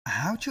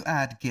How to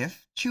add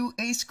GIF to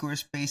a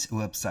Squarespace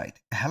website.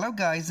 Hello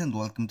guys and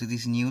welcome to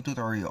this new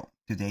tutorial.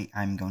 Today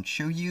I'm going to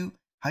show you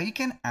how you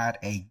can add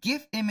a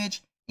GIF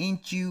image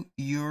into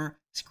your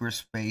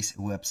Squarespace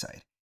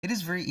website. It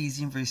is very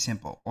easy and very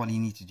simple. All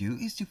you need to do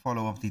is to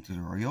follow up the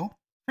tutorial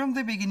from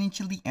the beginning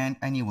till the end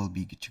and you will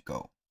be good to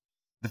go.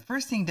 The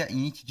first thing that you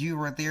need to do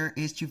right there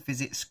is to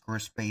visit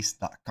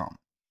squarespace.com.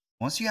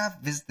 Once you have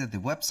visited the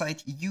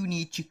website, you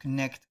need to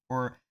connect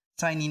or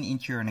sign in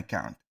into your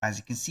account. As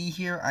you can see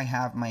here, I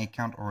have my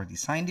account already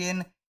signed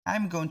in.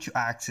 I'm going to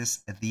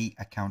access the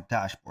account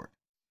dashboard.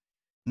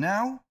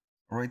 Now,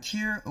 right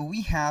here,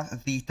 we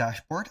have the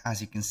dashboard,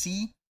 as you can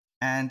see.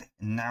 And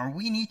now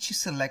we need to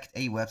select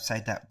a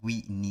website that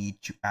we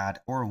need to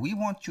add, or we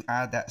want to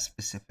add that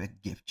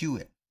specific GIF to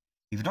it.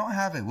 If you don't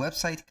have a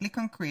website, click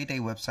on create a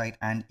website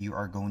and you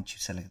are going to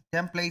select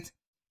template,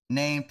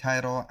 name,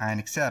 title, and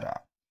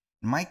etc.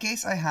 In my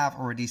case, I have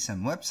already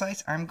some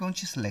websites. I'm going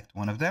to select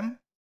one of them.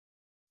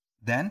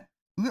 Then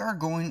we are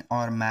going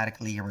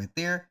automatically right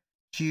there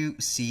to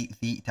see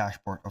the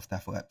dashboard of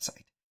that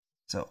website.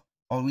 So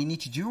all we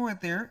need to do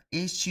right there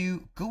is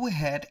to go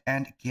ahead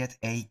and get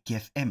a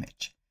GIF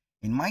image.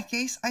 In my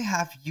case, I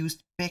have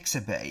used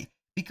Pixabay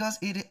because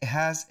it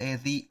has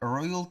the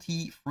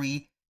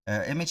royalty-free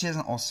images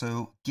and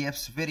also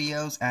GIFs,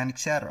 videos, and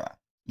etc.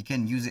 You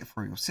can use it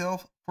for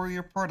yourself, for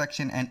your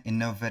production and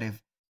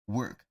innovative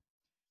work.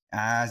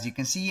 As you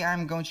can see,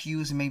 I'm going to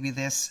use maybe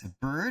this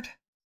bird.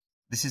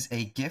 This is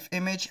a GIF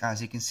image,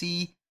 as you can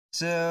see.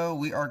 So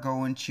we are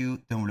going to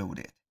download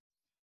it.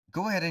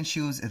 Go ahead and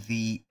choose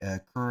the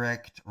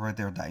correct right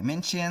there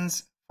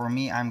dimensions. For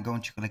me, I'm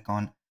going to click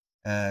on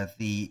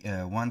the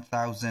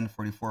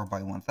 1044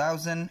 by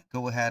 1000.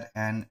 Go ahead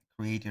and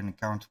create an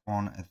account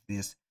on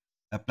this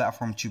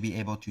platform to be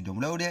able to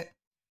download it.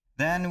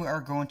 Then we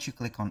are going to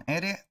click on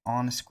edit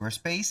on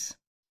Squarespace.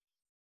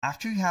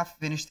 After you have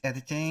finished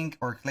editing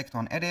or clicked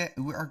on edit,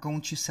 we are going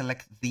to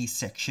select the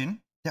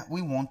section that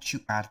we want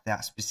to add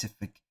that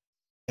specific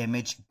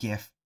image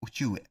GIF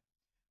to it.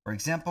 For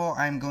example,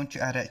 I'm going to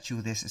add it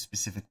to this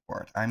specific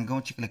part. I'm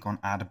going to click on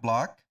add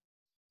block.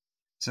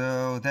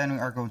 So then we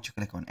are going to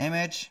click on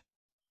image,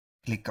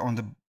 click on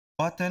the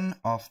button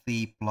of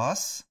the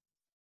plus,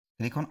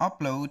 click on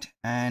upload,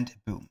 and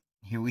boom,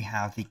 here we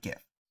have the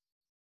GIF.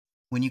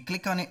 When you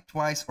click on it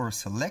twice or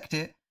select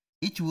it,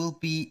 it will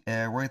be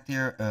right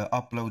there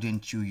uploading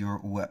to your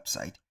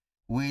website.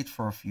 Wait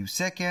for a few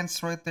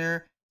seconds right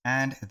there,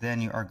 and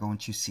then you are going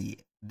to see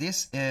it.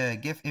 This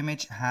GIF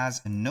image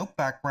has no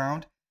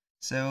background,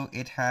 so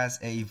it has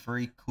a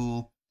very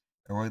cool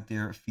right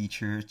there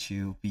feature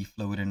to be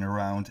floating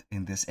around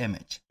in this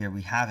image. Here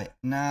we have it.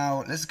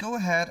 Now let's go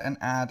ahead and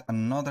add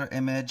another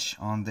image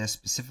on this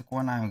specific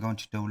one. I'm going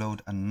to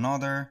download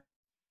another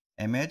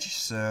image,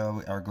 so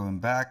we are going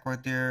back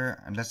right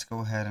there, and let's go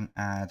ahead and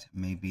add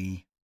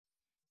maybe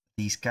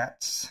these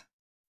cats.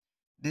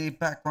 The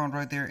background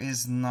right there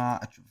is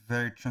not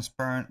very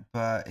transparent,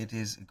 but it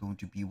is going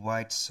to be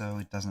white, so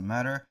it doesn't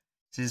matter.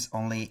 This is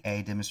only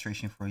a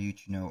demonstration for you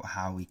to know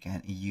how we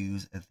can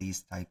use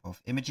these type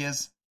of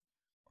images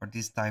or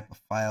these type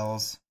of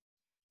files.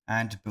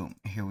 And boom,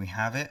 here we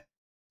have it.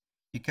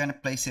 You can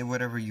place it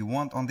wherever you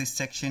want on this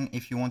section.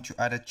 If you want to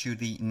add it to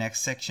the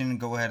next section,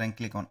 go ahead and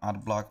click on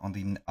add block on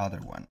the other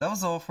one. That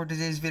was all for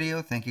today's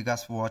video. Thank you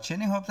guys for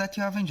watching. I hope that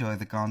you have enjoyed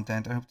the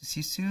content. I hope to see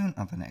you soon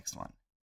on the next one.